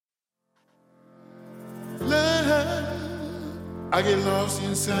I get lost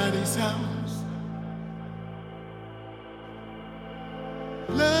inside his house.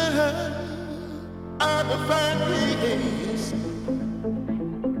 Love, I will find peace.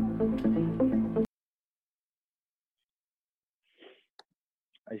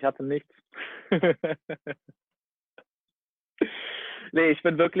 Ich hatte nichts. Nee, ich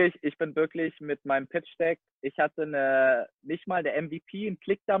bin wirklich mit meinem Pitch-Deck, ich hatte nicht mal der MVP, ein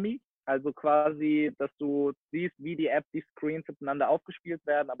Click-Dummy, also quasi, dass du siehst, wie die Screens miteinander aufgespielt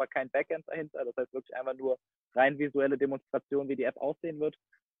werden, aber kein Backend dahinter, das heißt wirklich einfach nur rein visuelle Demonstration, wie die App aussehen wird.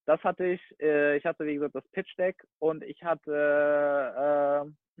 Das hatte ich. Ich hatte, wie gesagt, das Pitch-Deck und ich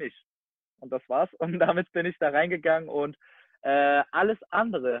hatte mich. Und das war's. Und damit bin ich da reingegangen und alles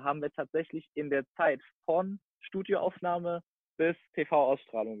andere haben wir tatsächlich in der Zeit von Studioaufnahme bis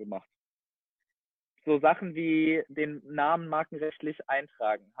TV-Ausstrahlung gemacht. So Sachen wie den Namen markenrechtlich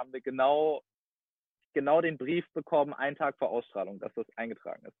eintragen, haben wir genau den Brief bekommen, einen Tag vor Ausstrahlung, dass das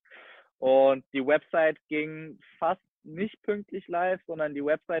eingetragen ist. Und die Website ging fast nicht pünktlich live, sondern die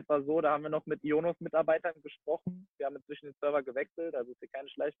Website war so, da haben wir noch mit Ionos-Mitarbeitern gesprochen. Wir haben inzwischen den Server gewechselt, also ist hier keine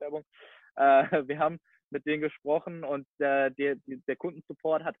Schleichwerbung. Wir haben mit denen gesprochen und der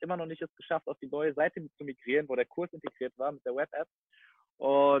Kundensupport hat immer noch nicht es geschafft, auf die neue Seite zu migrieren, wo der Kurs integriert war mit der Web-App.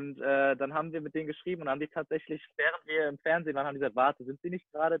 Und dann haben wir mit denen geschrieben und haben die tatsächlich, während wir im Fernsehen waren, haben die gesagt, warte, sind Sie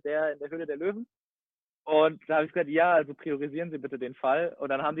nicht gerade der in der Höhle der Löwen? Und da habe ich gesagt, ja, also priorisieren Sie bitte den Fall. Und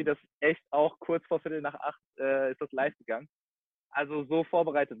dann haben die das echt auch kurz vor 7:45 ist das live gegangen. Also so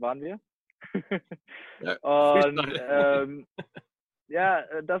vorbereitet waren wir. Ja, und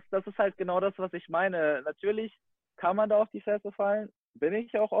ja, das ist halt genau das, was ich meine. Natürlich kann man da auf die Fresse fallen, bin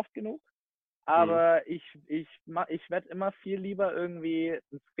ich auch oft genug. Aber ich werde immer viel lieber irgendwie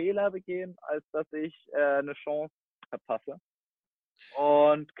einen Fehler begehen, als dass ich eine Chance verpasse.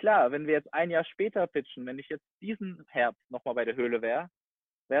 Und klar, wenn wir jetzt ein Jahr später pitchen, wenn ich jetzt diesen Herbst nochmal bei der Höhle wäre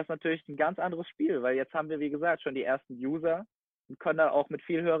es natürlich ein ganz anderes Spiel, weil jetzt haben wir, wie gesagt, schon die ersten User und können da auch mit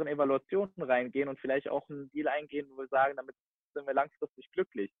viel höheren Evaluationen reingehen und vielleicht auch einen Deal eingehen, wo wir sagen, damit sind wir langfristig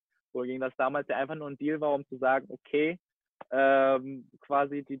glücklich. Wohingegen das damals ja einfach nur ein Deal war, um zu sagen, okay,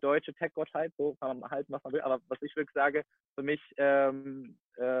 quasi die deutsche Tech-Gottheit, so kann man halten, was man will, aber was ich wirklich sage, für mich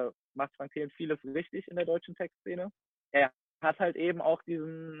macht Frank Thelen vieles richtig in der deutschen Tech-Szene. Er hat halt eben auch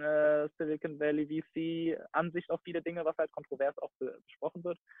diesen Silicon Valley VC Ansicht auf viele Dinge, was halt kontrovers auch besprochen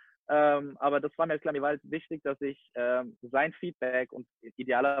wird. Aber das war mir klar, mir war halt wichtig, dass ich sein Feedback und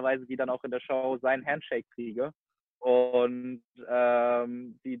idealerweise wie dann auch in der Show seinen Handshake kriege. Und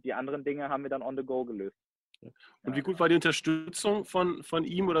die anderen Dinge haben wir dann on the go gelöst. Und wie gut war die Unterstützung von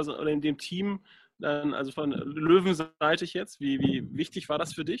ihm oder in dem Team, dann, also von löwenseitig jetzt? Wie wichtig war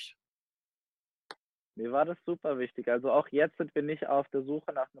das für dich? Mir war das super wichtig. Also auch jetzt sind wir nicht auf der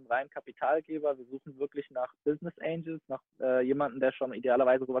Suche nach einem reinen Kapitalgeber. Wir suchen wirklich nach Business Angels, nach jemandem, der schon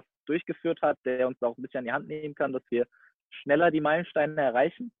idealerweise sowas durchgeführt hat, der uns auch ein bisschen an die Hand nehmen kann, dass wir schneller die Meilensteine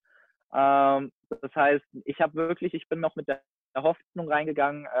erreichen. Das heißt, ich bin noch mit der Hoffnung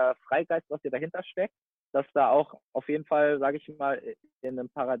reingegangen, Freigeist, was hier dahinter steckt, dass da auch auf jeden Fall, sage ich mal, in einem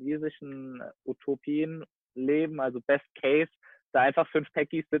paradiesischen Utopien leben, also Best Case, da einfach 5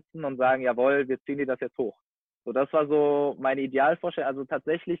 Techies sitzen und sagen, jawohl, wir ziehen dir das jetzt hoch. So, das war so meine Idealvorstellung. Also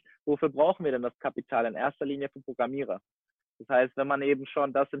tatsächlich, wofür brauchen wir denn das Kapital? In erster Linie für Programmierer. Das heißt, wenn man eben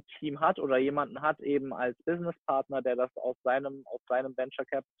schon das im Team hat oder jemanden hat eben als Businesspartner, der das aus seinem Venture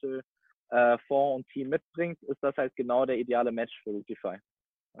Capital Fonds und Team mitbringt, ist das halt genau der ideale Match für Routify.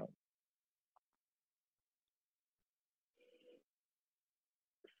 Ja.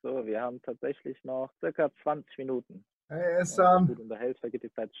 So, wir haben tatsächlich noch circa 20 Minuten. Hey, Wenn du gut unterhältst, vergeht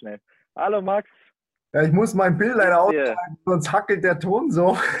die Zeit schnell. Hallo Max. Ja, ich muss mein Bild leider ausschalten, sonst hackelt der Ton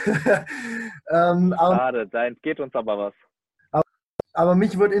so. Schade, da entgeht uns aber was. Aber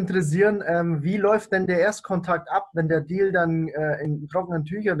mich würde interessieren, wie läuft denn der Erstkontakt ab, wenn der Deal dann in trockenen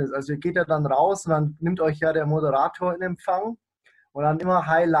Tüchern ist? Also ihr geht ja dann raus und dann nimmt euch ja der Moderator in Empfang und dann immer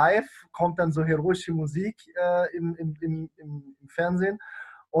High Life, kommt dann so heroische Musik im Fernsehen.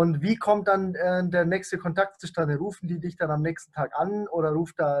 Und wie kommt dann der nächste Kontakt zustande? Rufen die dich dann am nächsten Tag an oder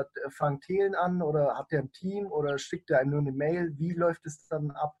ruft da Frank Thelen an oder hat der ein Team oder schickt der einem nur eine Mail? Wie läuft es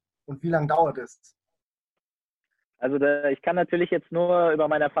dann ab und wie lange dauert es? Also ich kann natürlich jetzt nur über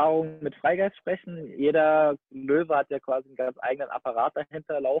meine Erfahrungen mit Freigeist sprechen. Jeder Löwe hat ja quasi einen ganz eigenen Apparat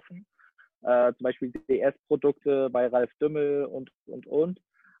dahinter laufen. Zum Beispiel DS-Produkte bei Ralf Dümmel und.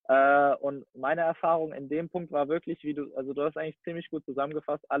 Und meine Erfahrung in dem Punkt war wirklich, du hast eigentlich ziemlich gut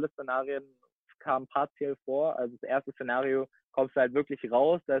zusammengefasst, alle Szenarien kamen partiell vor. Also das erste Szenario, kommst du halt wirklich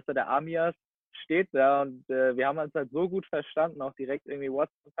raus, da ist da der Amias, steht da und wir haben uns halt so gut verstanden, auch direkt irgendwie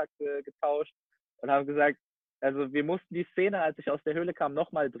WhatsApp-Kontakte getauscht und haben gesagt, also wir mussten die Szene, als ich aus der Höhle kam,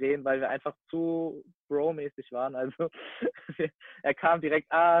 nochmal drehen, weil wir einfach zu Bro-mäßig waren. Also er kam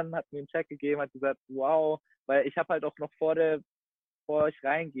direkt an, hat mir einen Check gegeben, hat gesagt, wow, weil ich habe halt auch noch bevor ich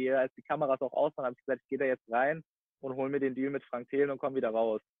reingehe, als die Kameras auch aus waren, habe ich gesagt, ich gehe da jetzt rein und hole mir den Deal mit Frank Thelen und komme wieder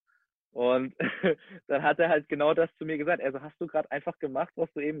raus. Und dann hat er halt genau das zu mir gesagt. Also hast du gerade einfach gemacht,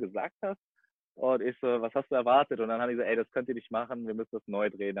 was du eben gesagt hast? Und ich so, was hast du erwartet? Und dann haben die gesagt, ey, das könnt ihr nicht machen, wir müssen das neu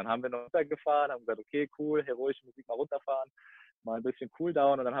drehen. Dann haben wir noch runtergefahren, haben gesagt, okay, cool, heroische Musik mal runterfahren, mal ein bisschen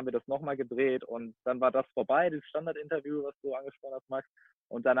Cooldown und dann haben wir das nochmal gedreht und dann war das vorbei, das Standardinterview, was du angesprochen hast, Max.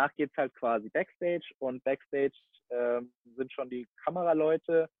 Und danach geht es halt quasi Backstage und Backstage sind schon die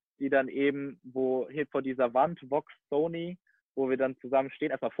Kameraleute, die dann eben, wo hier vor dieser Wand, Vox Sony, wo wir dann zusammen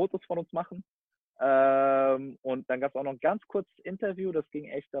stehen, erstmal Fotos von uns machen. Und dann gab es auch noch ein ganz kurzes Interview, das ging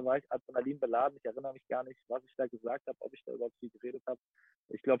echt, da war ich Adrenalin beladen, ich erinnere mich gar nicht, was ich da gesagt habe, ob ich da überhaupt viel geredet habe.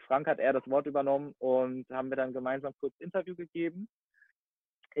 Ich glaube, Frank hat eher das Wort übernommen und haben wir dann gemeinsam kurz Interview gegeben.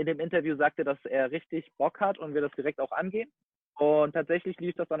 In dem Interview sagte er, dass er richtig Bock hat und wir das direkt auch angehen. Und tatsächlich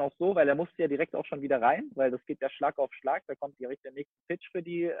lief das dann auch so, weil er musste ja direkt auch schon wieder rein, weil das geht ja Schlag auf Schlag, da kommt direkt der nächste Pitch für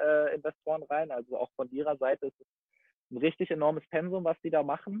die Investoren rein, also auch von ihrer Seite ist es ein richtig enormes Pensum, was die da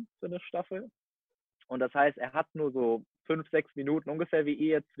machen für eine Staffel. Und das heißt, er hat nur so 5, 6 Minuten, ungefähr wie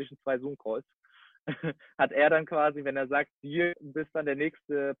ihr jetzt zwischen 2 Zoom-Calls, hat er dann quasi, wenn er sagt, hier, bis dann der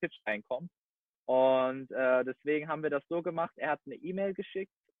nächste Pitch reinkommt. Und deswegen haben wir das so gemacht, er hat eine E-Mail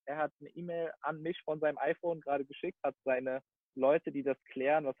geschickt, er hat eine E-Mail an mich von seinem iPhone gerade geschickt, hat seine Leute, die das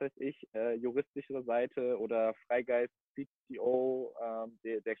klären, was weiß ich, juristische Seite oder Freigeist, CTO,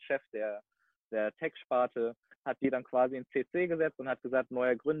 der Chef der Tech-Sparte, hat die dann quasi in CC gesetzt und hat gesagt,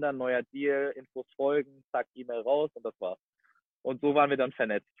 neuer Gründer, neuer Deal, Infos folgen, zack, E-Mail raus und das war's. Und so waren wir dann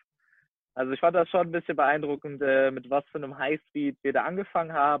vernetzt. Also ich fand das schon ein bisschen beeindruckend, mit was für einem Highspeed wir da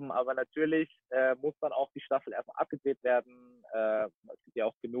angefangen haben, aber natürlich muss dann auch die Staffel erstmal abgedreht werden. Es gibt ja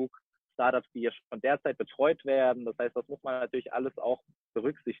auch genug Startups, die ja schon derzeit betreut werden. Das heißt, das muss man natürlich alles auch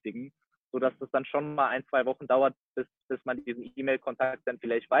berücksichtigen, sodass das dann schon mal 1, 2 Wochen dauert, bis man diesen E-Mail-Kontakt dann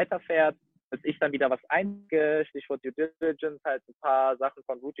vielleicht weiterfährt, bis ich dann wieder was eingehe, Stichwort Due Diligence, halt ein paar Sachen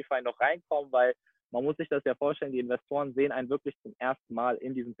von Rootify noch reinkommen, weil man muss sich das ja vorstellen, die Investoren sehen einen wirklich zum ersten Mal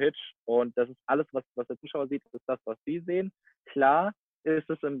in diesem Pitch und das ist alles, was der Zuschauer sieht, ist das, was sie sehen. Klar ist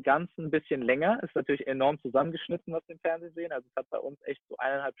es im Ganzen ein bisschen länger, ist natürlich enorm zusammengeschnitten, was wir im Fernsehen sehen, also es hat bei uns echt so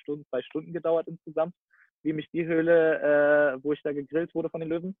 1,5 Stunden, 2 Stunden gedauert insgesamt, wie mich die Höhle, wo ich da gegrillt wurde von den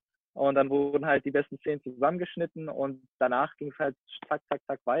Löwen. Und dann wurden halt die besten Szenen zusammengeschnitten und danach ging es halt zack, zack,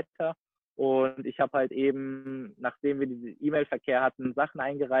 zack weiter. Und ich habe halt eben, nachdem wir diesen E-Mail-Verkehr hatten, Sachen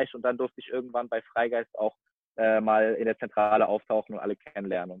eingereicht und dann durfte ich irgendwann bei Freigeist auch mal in der Zentrale auftauchen und alle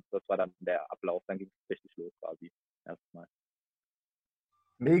kennenlernen. Und das war dann der Ablauf. Dann ging es richtig los quasi erstmal.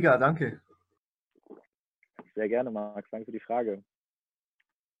 Mega, danke. Sehr gerne, Max. Danke für die Frage.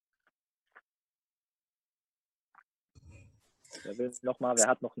 Wer will nochmal? Wer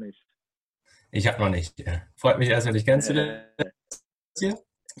hat noch nicht? Ich habe noch nicht. Freut mich erstmal, dich kennenzulernen.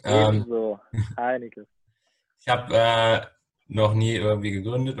 Ebenso. Einiges. Ich habe noch nie irgendwie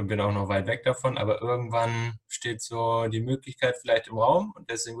gegründet und bin auch noch weit weg davon, aber irgendwann steht so die Möglichkeit vielleicht im Raum und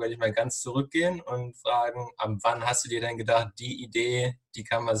deswegen werde ich mal ganz zurückgehen und fragen, ab wann hast du dir denn gedacht, die Idee, die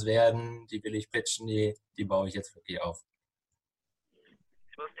kann was werden, die will ich pitchen, die baue ich jetzt wirklich auf?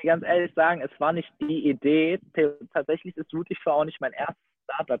 Ich muss dir ganz ehrlich sagen, es war nicht die Idee. Tatsächlich ist Rootify auch nicht mein erstes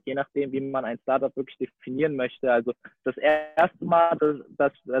Startup, je nachdem, wie man ein Startup wirklich definieren möchte. Also das erste Mal,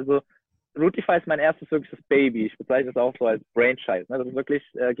 also Rootify ist mein erstes wirkliches Baby. Ich bezeichne das auch so als Brainchild. Ne? Das ist wirklich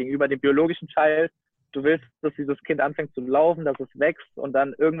gegenüber dem biologischen Child. Du willst, dass dieses Kind anfängt zu laufen, dass es wächst und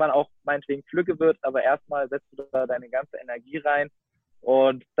dann irgendwann auch meinetwegen Flügge wird, aber erstmal setzt du da deine ganze Energie rein.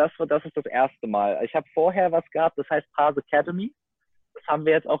 Und das ist das erste Mal. Ich habe vorher was gehabt, das heißt Pars Academy. Das haben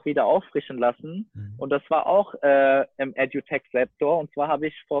wir jetzt auch wieder auffrischen lassen. Und das war auch im EduTech-Sektor. Und zwar habe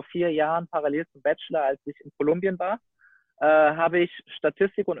ich vor 4 Jahren parallel zum Bachelor, als ich in Kolumbien war, habe ich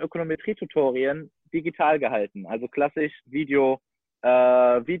Statistik- und Ökonometrie-Tutorien digital gehalten. Also klassisch Videostream,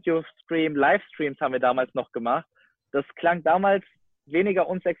 Livestreams haben wir damals noch gemacht. Das klang damals weniger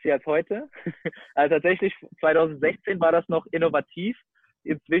unsexy als heute. Also tatsächlich 2016 war das noch innovativ.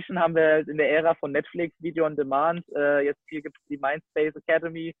 Inzwischen haben wir in der Ära von Netflix, Video on Demand, jetzt hier gibt es die Mindspace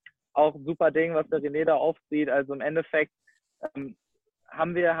Academy, auch ein super Ding, was der René da aufzieht. Also im Endeffekt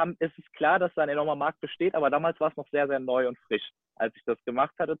ist es klar, dass da ein enormer Markt besteht, aber damals war es noch sehr, sehr neu und frisch, als ich das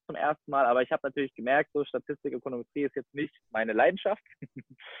gemacht hatte zum ersten Mal. Aber ich habe natürlich gemerkt, so Statistik, Ökonometrie ist jetzt nicht meine Leidenschaft.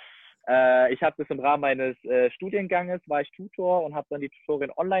 Ich habe das im Rahmen meines Studienganges, war ich Tutor und habe dann die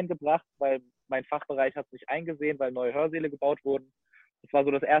Tutorin online gebracht, weil mein Fachbereich hat es nicht eingesehen, weil neue Hörsäle gebaut wurden. das war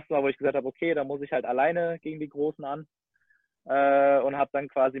so das erste Mal, wo ich gesagt habe, okay, da muss ich halt alleine gegen die Großen an. Und habe dann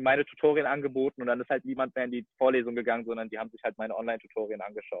quasi meine Tutorien angeboten und dann ist halt niemand mehr in die Vorlesung gegangen, sondern die haben sich halt meine Online-Tutorien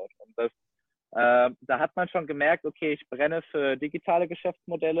angeschaut. Und da hat man schon gemerkt, okay, ich brenne für digitale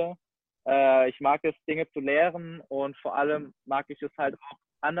Geschäftsmodelle. Ich mag es, Dinge zu lehren und vor allem mag ich es halt auch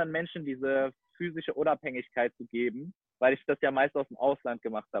anderen Menschen diese physische Unabhängigkeit zu geben, weil ich das ja meist aus dem Ausland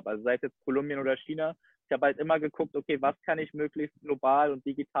gemacht habe. Also sei es jetzt Kolumbien oder China. Ich habe halt immer geguckt, okay, was kann ich möglichst global und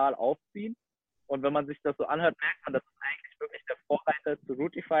digital aufziehen? Und wenn man sich das so anhört, merkt man, das ist eigentlich wirklich der Vorreiter zu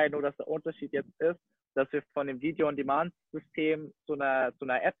Routify, nur dass der Unterschied jetzt ist, dass wir von dem Video-on-Demand-System zu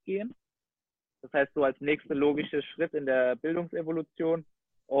einer App gehen. Das heißt, so als nächster logischer Schritt in der Bildungsevolution.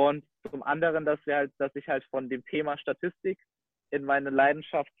 Und zum anderen, dass ich halt von dem Thema Statistik in mein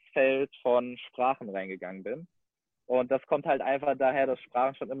Leidenschaftsfeld von Sprachen reingegangen bin. Und das kommt halt einfach daher, dass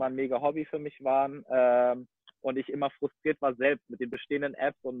Sprachen schon immer ein mega Hobby für mich waren. Und ich immer frustriert war selbst mit den bestehenden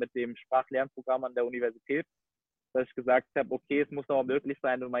Apps und mit dem Sprachlernprogramm an der Universität, dass ich gesagt habe, okay, es muss aber möglich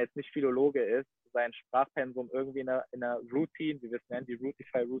sein, wenn man jetzt nicht Philologe ist, sein Sprachpensum irgendwie in einer Routine, wie wir es nennen, die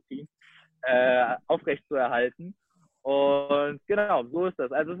Routify-Routine, aufrechtzuerhalten. Und genau, so ist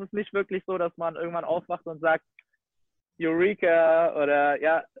das. Also es ist nicht wirklich so, dass man irgendwann aufwacht und sagt, Eureka oder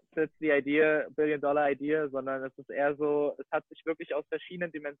ja, that's the idea, Billion-Dollar-Idea, sondern es ist eher so, es hat sich wirklich aus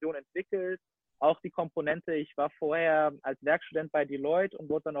verschiedenen Dimensionen entwickelt. Auch die Komponente, ich war vorher als Werkstudent bei Deloitte und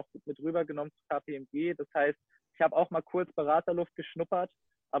wurde dann auch mit rübergenommen zu KPMG. Das heißt, ich habe auch mal kurz Beraterluft geschnuppert,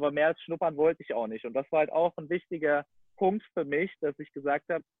 aber mehr als schnuppern wollte ich auch nicht. Und das war halt auch ein wichtiger Punkt für mich, dass ich gesagt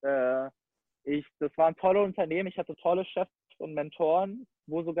habe, das war ein tolles Unternehmen, ich hatte tolle Chefs und Mentoren,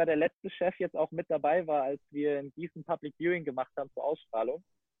 wo sogar der letzte Chef jetzt auch mit dabei war, als wir in Gießen Public Viewing gemacht haben zur Ausstrahlung.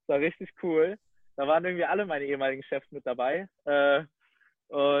 Das war richtig cool. Da waren irgendwie alle meine ehemaligen Chefs mit dabei.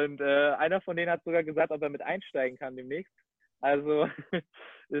 Und einer von denen hat sogar gesagt, ob er mit einsteigen kann demnächst. Also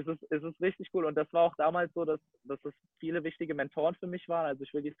es ist richtig cool. Und das war auch damals so, dass es viele wichtige Mentoren für mich waren. Also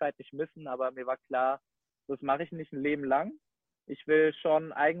ich will die Zeit nicht missen, aber mir war klar, das mache ich nicht ein Leben lang. Ich will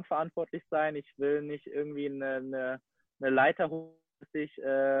schon eigenverantwortlich sein. Ich will nicht irgendwie eine Leiter hoch, dass ich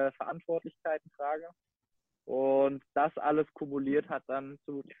Verantwortlichkeiten trage. Und das alles kumuliert hat dann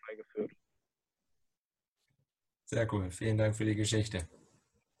zu Routify geführt. Sehr cool. Vielen Dank für die Geschichte.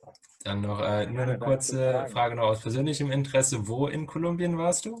 Dann noch nur eine kurze Frage noch aus persönlichem Interesse. Wo in Kolumbien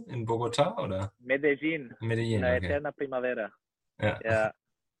warst du? In Bogotá oder? Medellín. Medellín, La okay. Eterna Primavera. Ja, Ja.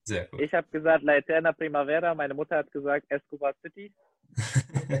 sehr gut. Ich habe gesagt La Eterna Primavera. Meine Mutter hat gesagt Escobar City.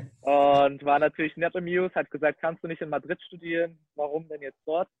 Und war natürlich nett amused, hat gesagt, kannst du nicht in Madrid studieren? Warum denn jetzt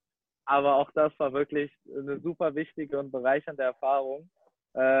dort? Aber auch das war wirklich eine super wichtige und bereichernde Erfahrung.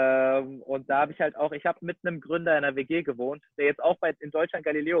 Und da habe ich halt auch, ich habe mit einem Gründer in einer WG gewohnt, der jetzt auch in Deutschland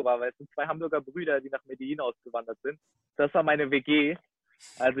Galileo war, weil es sind 2 Hamburger Brüder, die nach Medellin ausgewandert sind. Das war meine WG.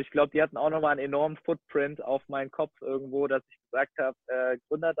 Also ich glaube, die hatten auch nochmal einen enormen Footprint auf meinen Kopf irgendwo, dass ich gesagt habe,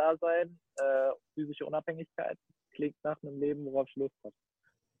 Gründerdasein, physische Unabhängigkeit, klingt nach einem Leben, worauf ich Lust habe.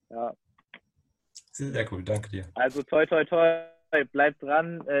 Ja. Sehr cool, danke dir. Also toi, toi, toi, bleib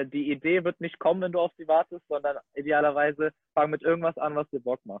dran. Die Idee wird nicht kommen, wenn du auf sie wartest, sondern idealerweise fang mit irgendwas an, was dir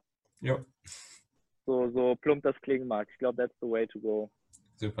Bock macht. Jo. So plump das klingen mag. Ich glaube, that's the way to go.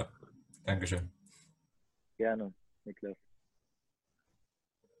 Super, Dankeschön. Gerne, Niklas.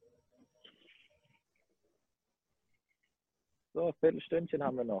 So, ein Viertelstündchen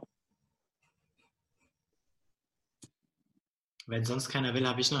haben wir noch. Wenn sonst keiner will,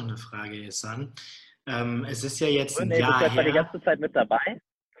 habe ich noch eine Frage, Ihsan. Es ist ja jetzt ein Du Jahr bist ja die her. ganze Zeit mit dabei.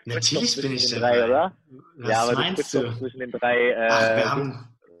 Natürlich bin ich dabei. dabei. Oder? Was ja, aber meinst du du? zwischen den 3. Ach,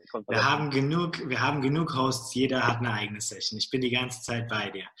 wir haben genug Hosts. Jeder hat eine eigene Session. Ich bin die ganze Zeit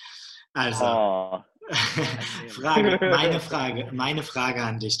bei dir. Also, meine Frage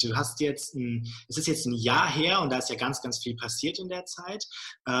an dich. Du hast jetzt es ist jetzt ein Jahr her und da ist ja ganz, ganz viel passiert in der Zeit.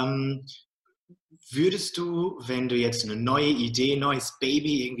 Würdest du, wenn du jetzt eine neue Idee, neues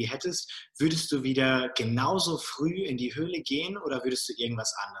Baby irgendwie hättest, würdest du wieder genauso früh in die Höhle gehen oder würdest du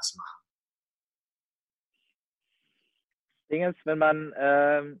irgendwas anders machen? Das Ding ist, wenn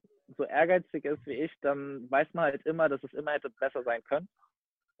man so ehrgeizig ist wie ich, dann weiß man halt immer, dass es immer hätte besser sein können.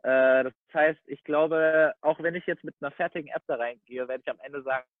 Das heißt, ich glaube, auch wenn ich jetzt mit einer fertigen App da reingehe, werde ich am Ende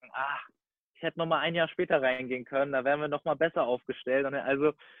sagen, ich hätte nochmal ein Jahr später reingehen können, da wären wir nochmal besser aufgestellt. Und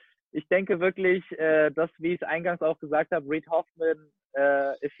also ich denke wirklich, dass, wie ich es eingangs auch gesagt habe, Reid Hoffman,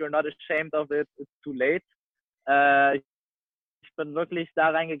 if you're not ashamed of it, it's too late. Ich bin wirklich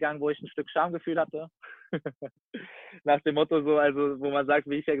da reingegangen, wo ich ein Stück Schamgefühl hatte. Nach dem Motto so, also wo man sagt,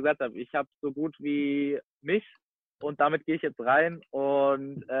 wie ich ja gesagt habe, ich habe so gut wie mich und damit gehe ich jetzt rein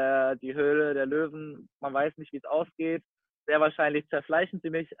und die Höhle der Löwen, man weiß nicht, wie es ausgeht. sehr wahrscheinlich zerfleischen sie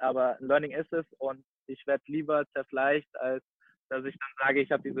mich, aber ein Learning ist es und ich werde lieber zerfleischt, als dass ich dann sage,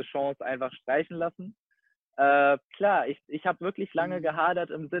 ich habe diese Chance einfach streichen lassen. Klar, ich habe wirklich lange gehadert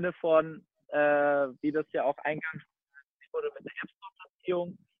im Sinne von, wie das ja auch eingangs wurde mit der App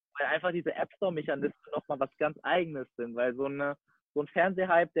Store-Platzierung, weil einfach diese App Store-Mechanismen nochmal was ganz Eigenes sind, weil so ein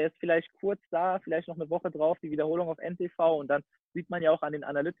Fernsehhype, der ist vielleicht kurz da, vielleicht noch eine Woche drauf, die Wiederholung auf NTV und dann sieht man ja auch an den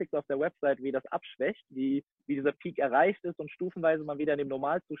Analytics auf der Website, wie das abschwächt, wie dieser Peak erreicht ist und stufenweise man wieder in dem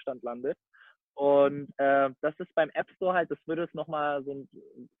Normalzustand landet. Und das ist beim App Store halt, das würde es nochmal so ein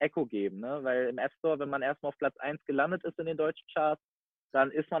Echo geben, ne? Weil im App Store, wenn man erstmal auf Platz 1 gelandet ist in den deutschen Charts,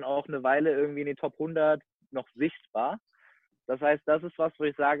 dann ist man auch eine Weile irgendwie in den Top 100 noch sichtbar. Das heißt, das ist was, wo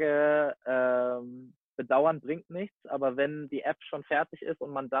ich sage, bedauern bringt nichts, aber wenn die App schon fertig ist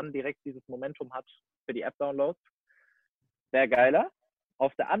und man dann direkt dieses Momentum hat für die App-Downloads, wäre geiler.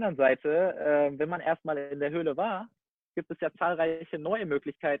 Auf der anderen Seite, wenn man erstmal in der Höhle war, gibt es ja zahlreiche neue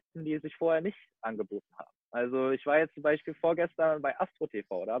Möglichkeiten, die sich vorher nicht angeboten haben. Also ich war jetzt zum Beispiel vorgestern bei Astro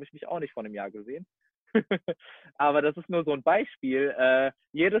TV, da habe ich mich auch nicht vor einem Jahr gesehen. Aber das ist nur so ein Beispiel.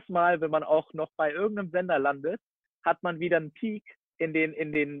 Jedes Mal, wenn man auch noch bei irgendeinem Sender landet, hat man wieder einen Peak in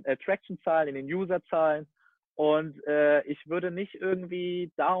den Traction-Zahlen, in den User-Zahlen. Und ich würde nicht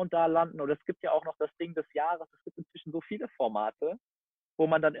irgendwie da und da landen. Oder es gibt ja auch noch das Ding des Jahres. Es gibt inzwischen so viele Formate, wo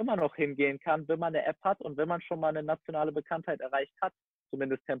man dann immer noch hingehen kann, wenn man eine App hat und wenn man schon mal eine nationale Bekanntheit erreicht hat,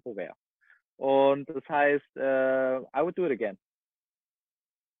 zumindest temporär. Und das heißt, I would do it again.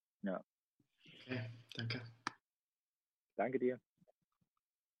 Ja. Okay, danke. Danke dir.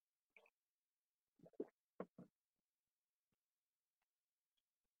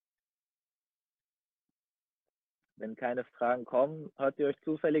 Wenn keine Fragen kommen, hört ihr euch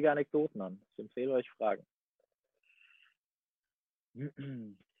zufällige Anekdoten an. Ich empfehle euch Fragen.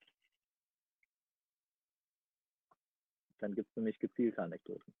 Dann gibt es nämlich gezielte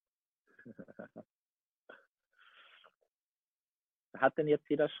Anekdoten. Hat denn jetzt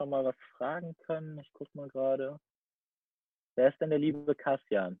jeder schon mal was fragen können? Ich gucke mal gerade. Wer ist denn der liebe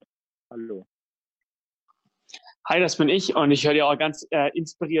Kassian? Hallo. Hi, das bin ich und ich höre dir auch ganz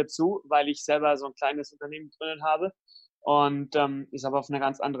inspiriert zu, weil ich selber so ein kleines Unternehmen gegründet habe und ist aber auf einer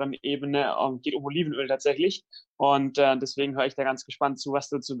ganz anderen Ebene, geht um Olivenöl tatsächlich und deswegen höre ich da ganz gespannt zu, was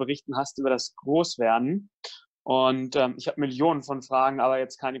du zu berichten hast über das Großwerden und ich habe Millionen von Fragen, aber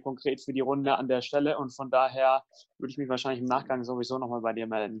jetzt keine konkret für die Runde an der Stelle und von daher würde ich mich wahrscheinlich im Nachgang sowieso nochmal bei dir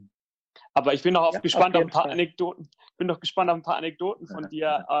melden. Aber ich bin noch gespannt auf ein paar Anekdoten. Bin doch gespannt auf ein paar Anekdoten von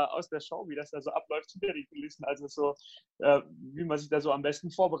dir aus der Show, wie das da so abläuft hinter die Kulissen, also so, wie man sich da so am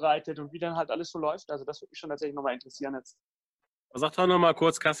besten vorbereitet und wie dann halt alles so läuft. Also das würde mich schon tatsächlich nochmal interessieren jetzt. Sag doch nochmal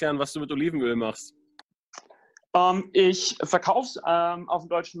kurz, Kassian, was du mit Olivenöl machst. Ich verkaufe es auf dem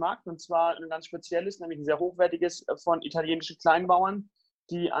deutschen Markt und zwar ein ganz spezielles, nämlich ein sehr hochwertiges von italienischen Kleinbauern,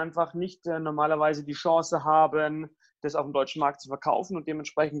 die einfach nicht normalerweise die Chance haben, das auf dem deutschen Markt zu verkaufen und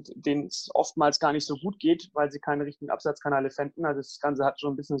dementsprechend denen es oftmals gar nicht so gut geht, weil sie keine richtigen Absatzkanäle finden. Also das Ganze hat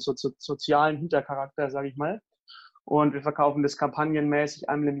schon ein bisschen so sozialen Hintercharakter, sage ich mal. Und wir verkaufen das kampagnenmäßig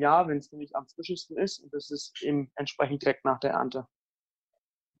einmal im Jahr, wenn es nämlich am frischesten ist. Und das ist eben entsprechend direkt nach der Ernte.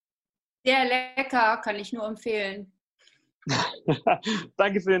 Sehr lecker, kann ich nur empfehlen.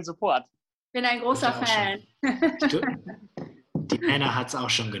 Danke für den Support. Bin ein großer Fan. Die Männer hat es auch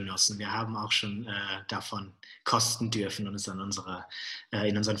schon genossen. Wir haben auch schon davon kosten dürfen und es an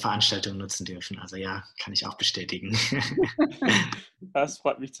in unseren Veranstaltungen nutzen dürfen. Also ja, kann ich auch bestätigen. Das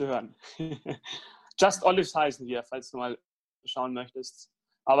freut mich zu hören. Just Olives heißen wir, falls du mal schauen möchtest.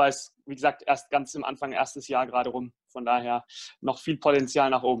 Aber es ist, wie gesagt, erst ganz am Anfang, erstes Jahr gerade rum. Von daher noch viel Potenzial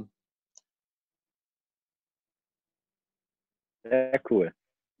nach oben. Sehr cool.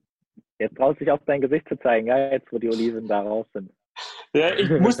 Jetzt traust du dich auf dein Gesicht zu zeigen, ja, jetzt wo die Oliven da raus sind. Ja, ich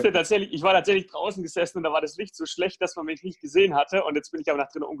war tatsächlich draußen gesessen und da war das Licht so schlecht, dass man mich nicht gesehen hatte und jetzt bin ich aber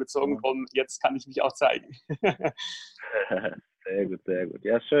nach drinnen umgezogen und jetzt kann ich mich auch zeigen. Sehr gut, sehr gut.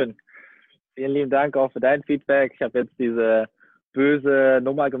 Ja, schön. Vielen lieben Dank auch für dein Feedback. Ich habe jetzt diese böse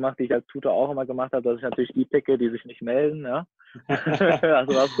Nummer gemacht, die ich als Tutor auch immer gemacht habe, dass ich natürlich die picke, die sich nicht melden. Ja?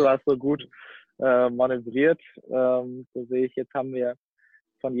 Also hast du gut manövriert. So sehe ich, jetzt haben wir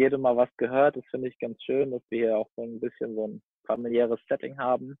von jedem mal was gehört. Das finde ich ganz schön, dass wir hier auch so ein bisschen so ein familiäres Setting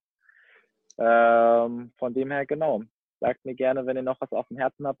haben. Von dem her, genau. Sagt mir gerne, wenn ihr noch was auf dem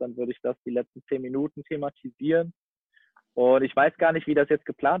Herzen habt, dann würde ich das die letzten 10 Minuten thematisieren. Und ich weiß gar nicht, wie das jetzt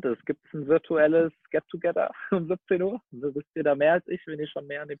geplant ist. Gibt es ein virtuelles Get-Together um 17 Uhr? Wisst ihr da mehr als ich, wenn ihr schon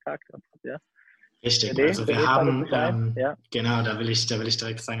mehr an dem Tag habt? Ja? Richtig, Nee, also wir mir fällt haben, es ein. Ja. genau, da will ich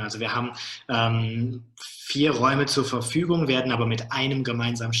direkt sagen, also wir haben 4 Räume zur Verfügung, werden aber mit einem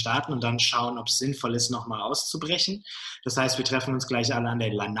gemeinsam starten und dann schauen, ob es sinnvoll ist, nochmal auszubrechen. Das heißt, wir treffen uns gleich alle an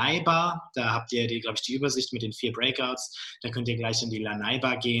der Lanai Bar, da habt ihr, glaube ich, die Übersicht mit den 4 Breakouts, da könnt ihr gleich in die Lanai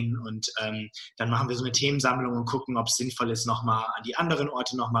Bar gehen und dann machen wir so eine Themensammlung und gucken, ob es sinnvoll ist, nochmal an die anderen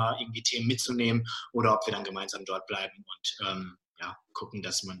Orte nochmal irgendwie Themen mitzunehmen oder ob wir dann gemeinsam dort bleiben und ja, gucken,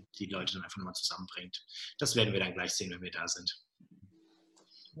 dass man die Leute dann einfach nochmal zusammenbringt. Das werden wir dann gleich sehen, wenn wir da sind.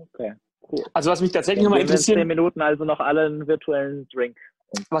 Okay, cool. Also was mich tatsächlich Dann nochmal nehmen wir in 10 interessieren, Minuten also noch alle einen virtuellen Drink.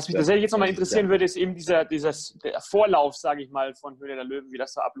 was mich tatsächlich jetzt nochmal interessieren würde, ist eben der Vorlauf, sage ich mal, von Höhle der Löwen, wie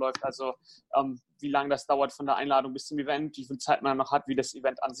das so abläuft. Also wie lange das dauert von der Einladung bis zum Event, wie viel Zeit man noch hat, wie das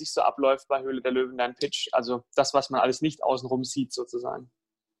Event an sich so abläuft bei Höhle der Löwen, dein Pitch. Also das, was man alles nicht außenrum sieht sozusagen.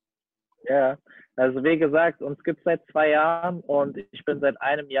 Ja, also wie gesagt, uns gibt es seit 2 Jahren und ich bin seit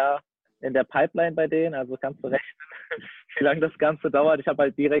einem Jahr in der Pipeline bei denen, also kannst du rechnen, wie lange das Ganze dauert. Ich habe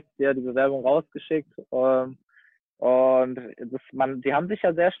halt direkt ja die Bewerbung rausgeschickt und die haben sich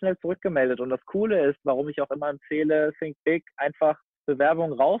ja sehr schnell zurückgemeldet und das Coole ist, warum ich auch immer empfehle, Think Big, einfach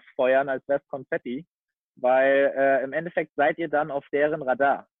Bewerbungen rausfeuern, als wäre es Konfetti, weil im Endeffekt seid ihr dann auf deren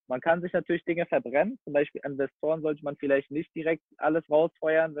Radar. Man kann sich natürlich Dinge verbrennen, zum Beispiel Investoren sollte man vielleicht nicht direkt alles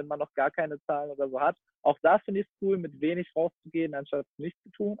rausfeuern, wenn man noch gar keine Zahlen oder so hat. Auch da finde ich es cool, mit wenig rauszugehen, anstatt es nicht zu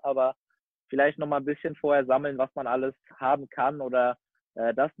tun, aber vielleicht nochmal ein bisschen vorher sammeln, was man alles haben kann oder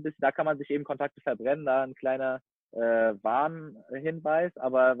das ein bisschen, da kann man sich eben Kontakte verbrennen, da ein kleiner Warnhinweis,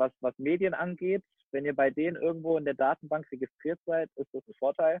 aber was Medien angeht, wenn ihr bei denen irgendwo in der Datenbank registriert seid, ist das ein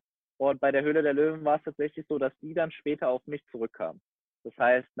Vorteil. Und bei der Höhle der Löwen war es tatsächlich so, dass die dann später auf mich zurückkamen. Das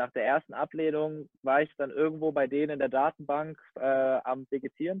heißt, nach der ersten Ablehnung war ich dann irgendwo bei denen in der Datenbank am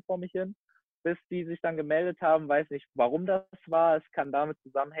Vegetieren vor mich hin, bis die sich dann gemeldet haben, weiß nicht, warum das war. Es kann damit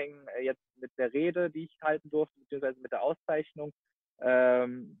zusammenhängen, jetzt mit der Rede, die ich halten durfte, beziehungsweise mit der Auszeichnung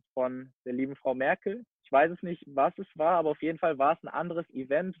von der lieben Frau Merkel. Ich weiß es nicht, was es war, aber auf jeden Fall war es ein anderes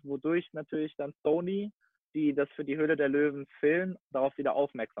Event, wodurch natürlich dann Sony, die das für die Höhle der Löwen filmen, darauf wieder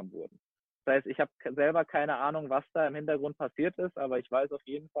aufmerksam wurden. Das heißt, ich habe selber keine Ahnung, was da im Hintergrund passiert ist, aber ich weiß auf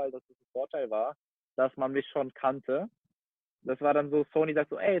jeden Fall, dass es ein Vorteil war, dass man mich schon kannte. Das war dann so, Sony sagt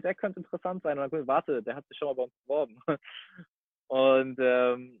so, ey, der könnte interessant sein. Und dann, warte, der hat sich schon mal bei uns beworben. Und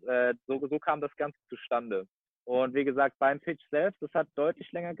so kam das Ganze zustande. Und wie gesagt, beim Pitch selbst, das hat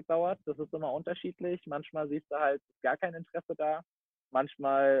deutlich länger gedauert. Das ist immer unterschiedlich. Manchmal siehst du halt gar kein Interesse da.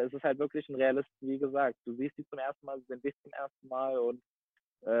 Manchmal ist es halt wirklich ein Realist, wie gesagt. Du siehst die zum ersten Mal, sie sind dich zum ersten Mal und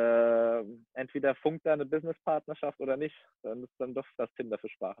entweder funkt da eine Businesspartnerschaft oder nicht. Dann ist dann doch das Tinder für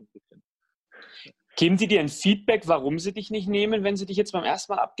Sprachen ein bisschen. Geben die dir ein Feedback, warum sie dich nicht nehmen, wenn sie dich jetzt beim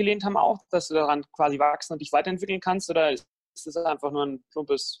ersten Mal abgelehnt haben auch, dass du daran quasi wachsen und dich weiterentwickeln kannst? Oder ist das einfach nur eine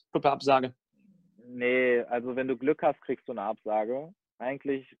plumpe Absage? Nee, also wenn du Glück hast, kriegst du eine Absage.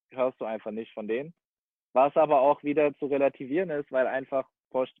 Eigentlich hörst du einfach nicht von denen. Was aber auch wieder zu relativieren ist, weil einfach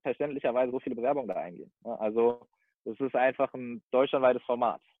verständlicherweise so viele Bewerbungen da eingehen. Also das ist einfach ein deutschlandweites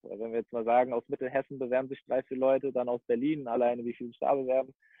Format. Wenn wir jetzt mal sagen, aus Mittelhessen bewerben sich 3, 4 Leute, dann aus Berlin alleine, wie viele sich da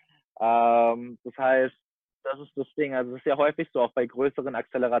bewerben. Das heißt, das ist das Ding. Also es ist ja häufig so, auch bei größeren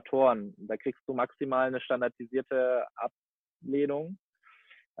Acceleratoren. Da kriegst du maximal eine standardisierte Ablehnung.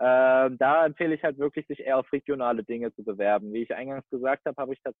 Da empfehle ich halt wirklich, sich eher auf regionale Dinge zu bewerben. Wie ich eingangs gesagt habe,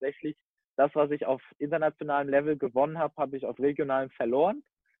 habe ich tatsächlich das, was ich auf internationalem Level gewonnen habe, habe ich auf regionalem verloren.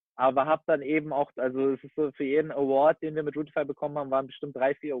 Aber habe dann eben auch, also es ist so, für jeden Award, den wir mit Routify bekommen haben, waren bestimmt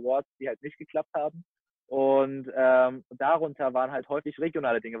 3, 4 Awards, die halt nicht geklappt haben. Und darunter waren halt häufig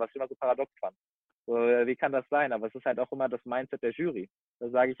regionale Dinge, was ich immer so paradox fand. So, wie kann das sein? Aber es ist halt auch immer das Mindset der Jury. Da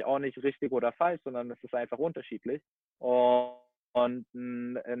sage ich auch nicht richtig oder falsch, sondern es ist einfach unterschiedlich. Und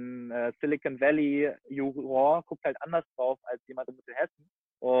ein Silicon Valley Juror guckt halt anders drauf als jemand in Mittelhessen.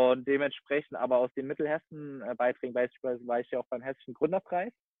 Und dementsprechend aber aus den Mittelhessen-Beiträgen, beispielsweise war ich ja auch beim Hessischen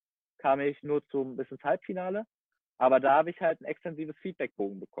Gründerpreis, kam ich nur bis ins Halbfinale. Aber da habe ich halt ein extensives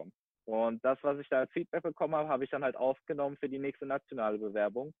Feedbackbogen bekommen. Und das, was ich da als Feedback bekommen habe, habe ich dann halt aufgenommen für die nächste nationale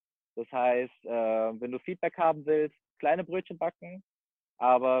Bewerbung. Das heißt, wenn du Feedback haben willst, kleine Brötchen backen.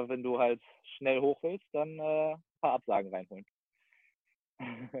 Aber wenn du halt schnell hoch willst, dann ein paar Absagen reinholen.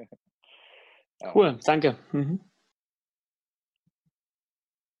 Ja. Cool, danke.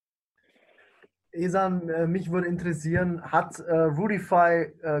 Esan, mich würde interessieren, hat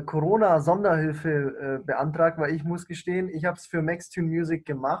Routify Corona-Sonderhilfe beantragt? Weil ich muss gestehen, ich habe es für Maxtune Music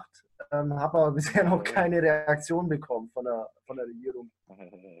gemacht, habe aber bisher noch keine Reaktion bekommen von der Regierung.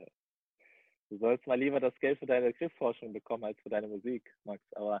 Du sollst mal lieber das Geld für deine Krebsforschung bekommen als für deine Musik, Max.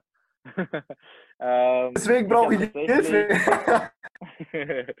 Aber deswegen brauche ich Hilfe.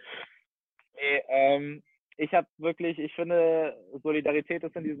 Ich finde, Solidarität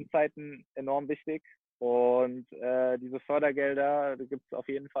ist in diesen Zeiten enorm wichtig. Und diese Fördergelder, da gibt es auf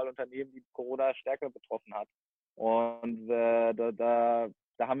jeden Fall Unternehmen, die Corona stärker betroffen hat. Und da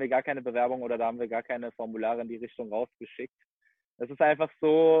haben wir gar keine Bewerbung oder da haben wir gar keine Formulare in die Richtung rausgeschickt. Es ist einfach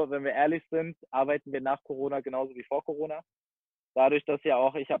so, wenn wir ehrlich sind, arbeiten wir nach Corona genauso wie vor Corona. Dadurch, dass ja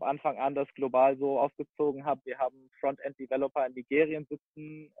auch ich ab Anfang an das global so aufgezogen habe, wir haben Frontend-Developer in Nigerien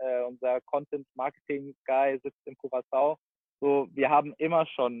sitzen, unser Content-Marketing-Guy sitzt in Curaçao. So, wir haben immer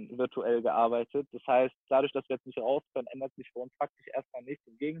schon virtuell gearbeitet. Das heißt, dadurch, dass wir jetzt nicht raus können, ändert sich für uns faktisch erstmal nichts.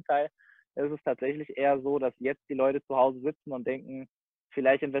 Im Gegenteil, es ist tatsächlich eher so, dass jetzt die Leute zu Hause sitzen und denken,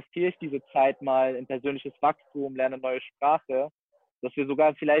 vielleicht investiere ich diese Zeit mal in persönliches Wachstum, lerne eine neue Sprache, dass wir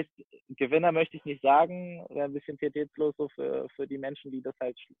sogar vielleicht Gewinner, möchte ich nicht sagen, wäre ein bisschen pietätslos so für die Menschen, die das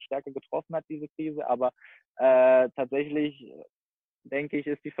halt stärker getroffen hat, diese Krise, aber tatsächlich denke ich,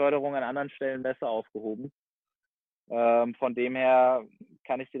 ist die Förderung an anderen Stellen besser aufgehoben. Von dem her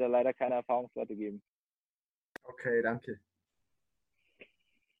kann ich dir da leider keine Erfahrungswerte geben. Okay, danke.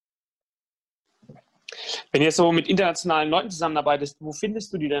 Wenn ihr so mit internationalen Leuten zusammenarbeitest, wo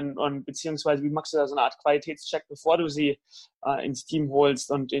findest du die denn und beziehungsweise wie machst du da so eine Art Qualitätscheck, bevor du sie ins Team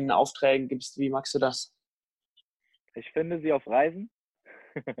holst und in Aufträgen gibst? Wie machst du das? Ich finde sie auf Reisen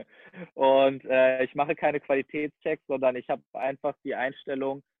und ich mache keine Qualitätschecks, sondern ich habe einfach die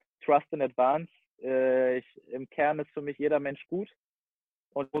Einstellung Trust in Advance. Im Kern ist für mich jeder Mensch gut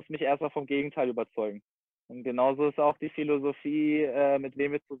und muss mich erstmal vom Gegenteil überzeugen. Und genauso ist auch die Philosophie, mit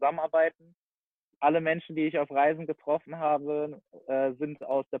wem wir zusammenarbeiten. Alle Menschen, die ich auf Reisen getroffen habe, sind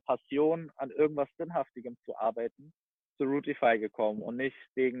aus der Passion, an irgendwas Sinnhaftigem zu arbeiten, zu Routify gekommen und nicht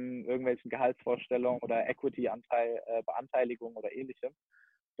wegen irgendwelchen Gehaltsvorstellungen oder Equity-Anteil, Beanteiligung oder ähnlichem.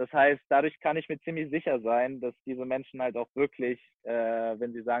 Das heißt, dadurch kann ich mir ziemlich sicher sein, dass diese Menschen halt auch wirklich,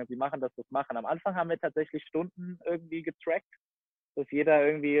 wenn sie sagen, sie machen das machen. Am Anfang haben wir tatsächlich Stunden irgendwie getrackt, dass jeder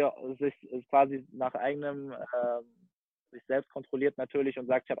irgendwie sich quasi nach eigenem sich selbst kontrolliert natürlich und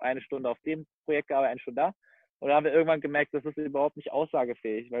sagt, ich habe eine Stunde auf dem Projekt gearbeitet, eine Stunde da. Und da haben wir irgendwann gemerkt, das ist überhaupt nicht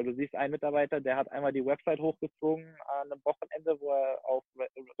aussagefähig, weil du siehst einen Mitarbeiter, der hat einmal die Website hochgezogen an einem Wochenende, wo er auf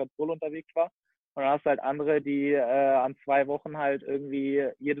Red Bull unterwegs war. Und dann hast du halt andere, die an 2 Wochen halt irgendwie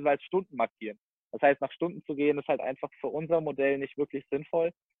jeweils Stunden markieren. Das heißt, nach Stunden zu gehen, ist halt einfach für unser Modell nicht wirklich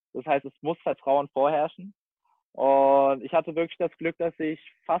sinnvoll. Das heißt, es muss Vertrauen vorherrschen. Und ich hatte wirklich das Glück, dass ich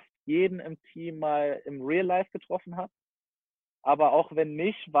fast jeden im Team mal im Real Life getroffen habe. Aber auch wenn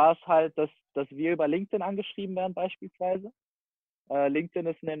nicht, war es halt, dass wir über LinkedIn angeschrieben werden beispielsweise. LinkedIn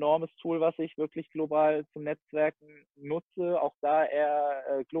ist ein enormes Tool, was ich wirklich global zum Netzwerken nutze. Auch da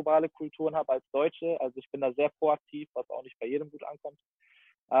eher globale Kulturen habe als Deutsche. Also ich bin da sehr proaktiv, was auch nicht bei jedem gut ankommt.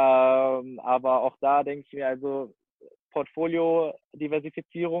 Aber auch da denke ich mir, also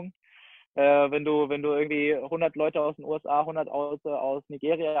Portfolio-Diversifizierung. Wenn du irgendwie 100 Leute aus den USA, 100 aus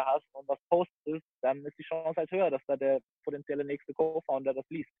Nigeria hast und was postest, dann ist die Chance halt höher, dass da der potenzielle nächste Co-Founder das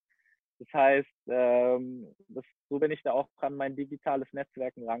liest. Das heißt, so bin ich da auch an mein digitales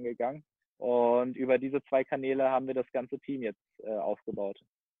Netzwerken rangegangen. Und über diese 2 Kanäle haben wir das ganze Team jetzt aufgebaut.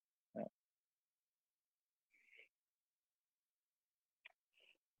 Ja.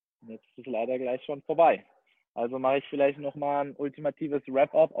 Jetzt ist es leider gleich schon vorbei. Also mache ich vielleicht nochmal ein ultimatives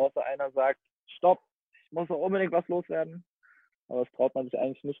Wrap-up, außer einer sagt, stopp, ich muss noch unbedingt was loswerden. Aber das traut man sich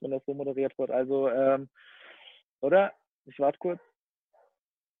eigentlich nicht, wenn das so moderiert wird. Also, oder? Ich warte kurz.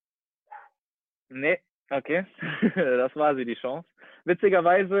 Nee, okay. Das war sie, die Chance.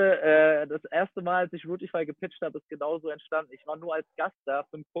 Witzigerweise, das erste Mal, als ich Routify gepitcht habe, ist genauso entstanden. Ich war nur als Gast da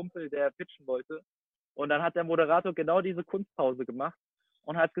für einen Kumpel, der pitchen wollte. Und dann hat der Moderator genau diese Kunstpause gemacht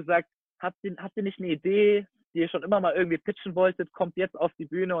und hat gesagt, habt ihr nicht eine Idee, die ihr schon immer mal irgendwie pitchen wolltet, kommt jetzt auf die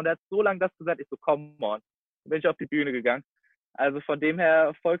Bühne. Und er hat so lange das gesagt, ich so, come on. Dann bin ich auf die Bühne gegangen. Also von dem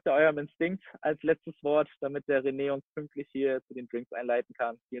her folgt eurem Instinkt als letztes Wort, damit der René uns pünktlich hier zu den Drinks einleiten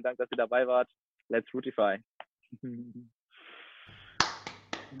kann. Vielen Dank, dass ihr dabei wart. Let's Routify.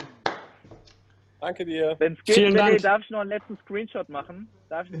 Danke dir. Wenn es geht, Vielen René, Dank. darf ich noch einen letzten Screenshot machen?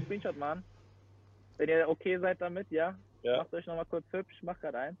 Darf ich einen Screenshot machen? Wenn ihr okay seid damit, ja? Ja. Macht euch nochmal kurz hübsch. Ich mach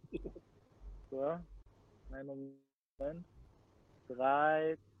gerade eins. So. Einen Moment.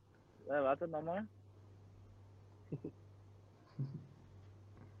 3. Warte nochmal.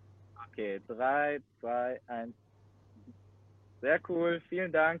 Okay, 3, 2, 1. Sehr cool.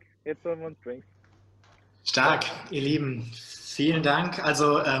 Vielen Dank. Jetzt holen wir uns Drinks. Stark, ihr Lieben. Vielen Dank.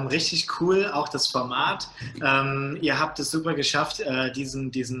 Also richtig cool, auch das Format. Ihr habt es super geschafft,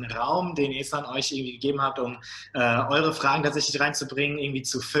 diesen Raum, den Ehsan euch irgendwie gegeben hat, um eure Fragen tatsächlich reinzubringen, irgendwie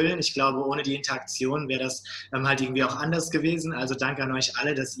zu füllen. Ich glaube, ohne die Interaktion wäre das halt irgendwie auch anders gewesen. Also danke an euch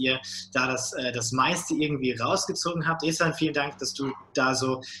alle, dass ihr da das meiste irgendwie rausgezogen habt. Ehsan, vielen Dank, dass du da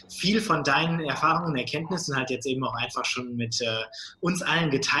so viel von deinen Erfahrungen und Erkenntnissen halt jetzt eben auch einfach schon mit uns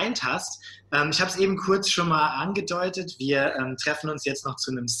allen geteilt hast. Ich habe es eben kurz schon mal angedeutet. Wir treffen uns jetzt noch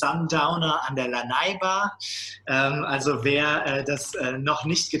zu einem Sundowner an der Lanai Bar. Also wer das noch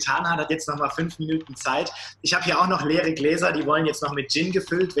nicht getan hat, hat jetzt noch mal 5 Minuten Zeit. Ich habe hier auch noch leere Gläser, die wollen jetzt noch mit Gin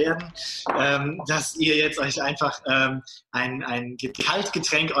gefüllt werden, dass ihr jetzt euch einfach ein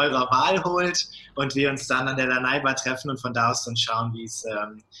Kaltgetränk eurer Wahl holt und wir uns dann an der Lanai Bar treffen und von da aus dann schauen, wie es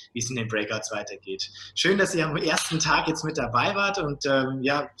in den Breakouts weitergeht. Schön, dass ihr am ersten Tag jetzt mit dabei wart und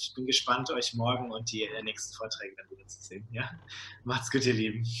ja, ich bin gespannt, euch morgen und die nächsten Vorträge dann wieder zu sehen. Ja? Macht's gut, ihr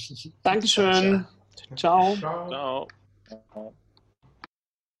Lieben. Dankeschön. Ciao. Ciao.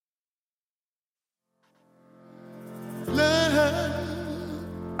 Love,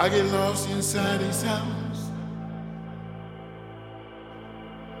 I get lost inside his house.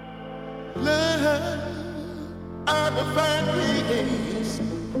 Love, I find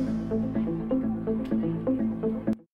peace.